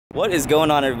What is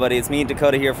going on, everybody? It's me,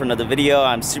 Dakota, here for another video.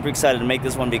 I'm super excited to make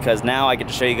this one because now I get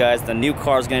to show you guys the new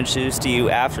car I was going to introduce to you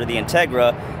after the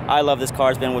Integra. I love this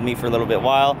car. It's been with me for a little bit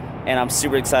while, and I'm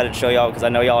super excited to show y'all because I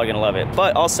know y'all are going to love it.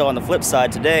 But also on the flip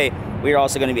side, today we are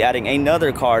also going to be adding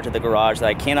another car to the garage that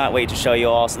I cannot wait to show you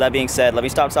all. So that being said, let me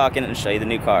stop talking and show you the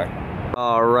new car.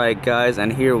 Alright guys,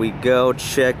 and here we go.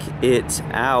 Check it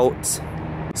out.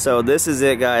 So this is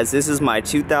it, guys. This is my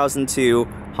 2002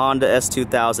 Honda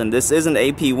S2000. This is an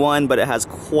AP1, but it has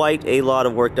quite a lot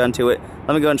of work done to it.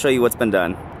 Let me go and show you what's been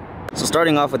done. So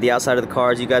starting off with the outside of the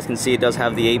car, as you guys can see, it does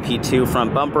have the AP2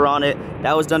 front bumper on it.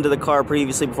 That was done to the car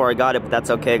previously before I got it, but that's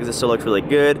okay because it still looks really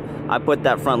good. I put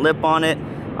that front lip on it.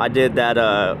 I did that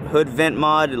hood vent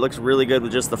mod. It looks really good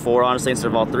with just the 4, honestly, instead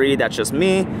of all 3. That's just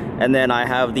me. And then I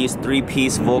have these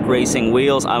 3-piece Volk Racing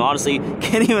wheels. I honestly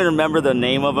can't even remember the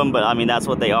name of them, but I mean, that's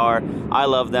what they are. I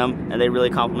love them, and they really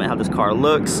complement how this car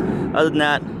looks. Other than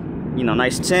that, you know,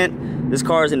 nice tint. This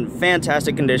car is in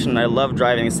fantastic condition. I love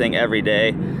driving this thing every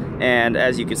day. And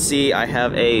as you can see, I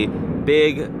have a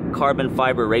big carbon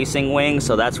fiber racing wing,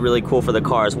 so that's really cool for the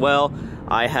car as well.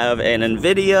 I have an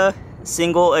NVIDIA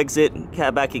single exit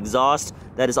catback exhaust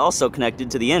that is also connected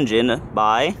to the engine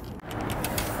by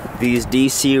these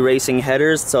DC racing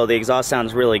headers, so the exhaust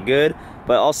sounds really good.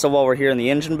 But also, while we're here in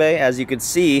the engine bay, as you can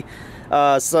see,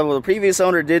 so the previous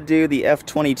owner did do the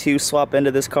F22 swap into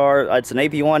this car. It's an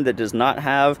AP1 that does not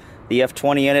have the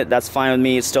F20 in it. That's fine with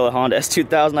me. It's still a Honda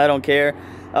S2000. I don't care.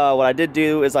 What I did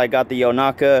do is I got the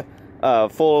Yonaka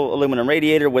full aluminum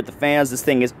radiator with the fans. This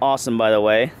thing is awesome, by the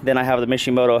way. Then I have the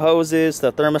Mishimoto hoses,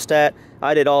 the thermostat.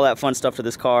 I did all that fun stuff to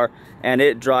this car, and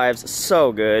it drives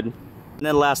so good. And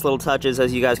then last little touches,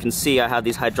 as you guys can see, I have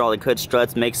these hydraulic hood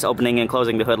struts. Makes opening and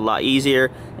closing the hood a lot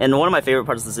easier. And one of my favorite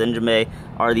parts of this engine bay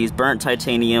are these burnt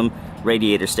titanium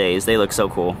radiator stays. They look so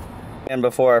cool. And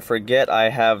before I forget, I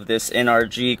have this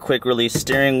NRG quick release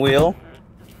steering wheel.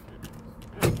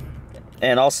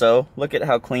 And also, look at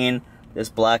how clean this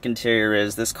black interior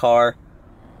is. This car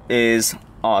is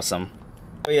awesome.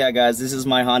 So yeah, guys, this is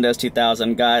my Honda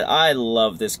S2000. Guys, I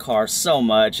love this car so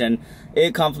much, and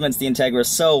it complements the Integra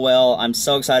so well. I'm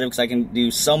so excited because I can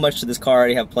do so much to this car I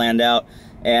already have planned out,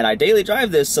 and I daily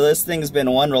drive this, so this thing's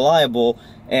been one, reliable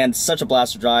and such a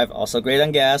blast to drive. Also great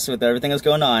on gas with everything that's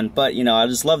going on. But you know, I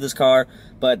just love this car.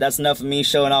 But that's enough of me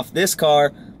showing off this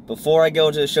car. Before I go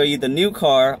to show you the new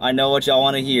car, I know what y'all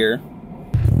want to hear.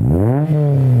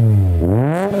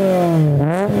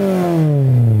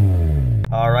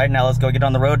 Alright, now let's go get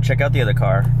on the road and check out the other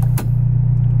car.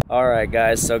 Alright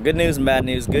guys, so good news and bad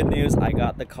news. Good news, I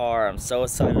got the car. I'm so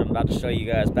excited. I'm about to show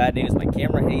you guys. Bad news, my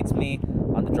camera hates me.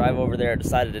 On the drive over there, it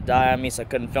decided to die on me, so I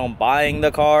couldn't film buying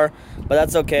the car. But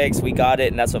that's okay, because we got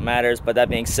it, and that's what matters. But that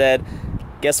being said,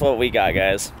 guess what we got,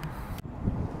 guys?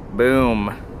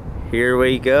 Boom. Here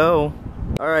we go.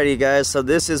 Alrighty guys, so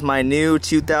this is my new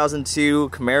 2002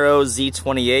 Camaro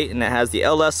Z28, and it has the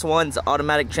LS1. It's an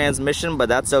automatic transmission, but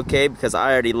that's okay because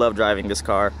I already love driving this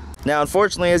car. Now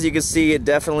unfortunately, as you can see, it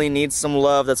definitely needs some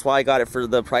love. That's why I got it for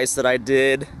the price that I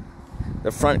did.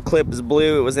 The front clip is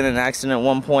blue. It was in an accident at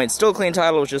one point. Still clean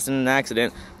title, it was just in an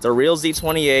accident. It's a real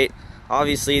Z28.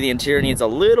 Obviously the interior needs a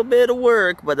little bit of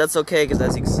work, but that's okay because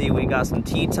as you can see, we got some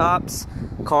T-tops.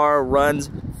 Car runs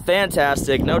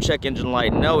fantastic, no check engine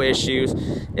light, no issues,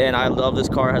 and I love this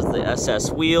car. It has the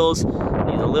SS wheels.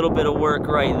 Needs a little bit of work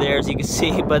right there, as you can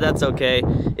see, but that's okay.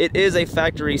 It is a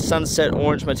factory sunset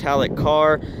orange metallic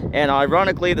car, and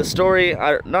ironically, the story,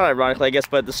 not ironically I guess,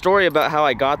 but the story about how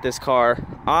I got this car,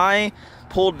 I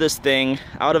pulled this thing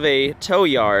out of a tow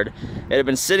yard. It had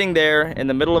been sitting there in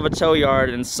the middle of a tow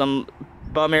yard in some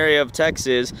bum area of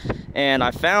Texas, and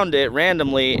I found it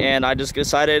randomly, and I just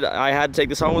decided I had to take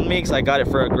this home with me because I got it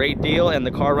for a great deal, and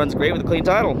the car runs great with a clean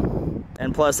title.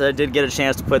 And plus, I did get a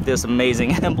chance to put this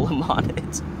amazing emblem on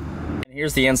it. And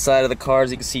here's the inside of the car.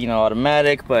 As you can see, you know,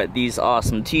 automatic, but these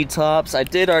awesome T-tops. I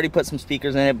did already put some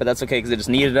speakers in it, but that's okay because I just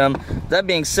needed them. That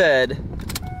being said,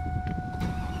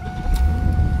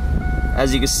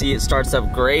 as you can see, it starts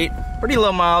up great. Pretty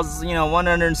low miles, you know,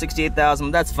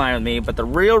 168,000, that's fine with me. But the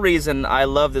real reason I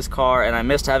love this car and I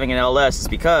missed having an LS is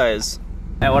because,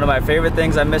 and one of my favorite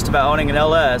things I missed about owning an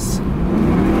LS.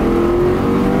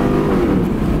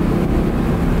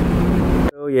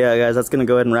 So yeah guys, that's gonna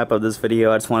go ahead and wrap up this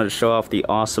video. I just wanted to show off the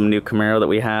awesome new Camaro that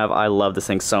we have. I love this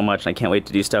thing so much and I can't wait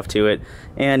to do stuff to it.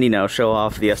 And you know, show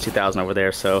off the S2000 over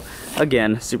there. So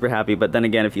again, super happy. But then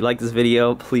again, if you like this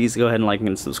video, please go ahead and like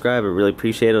and subscribe. I really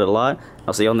appreciate it a lot.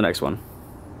 I'll see you on the next one.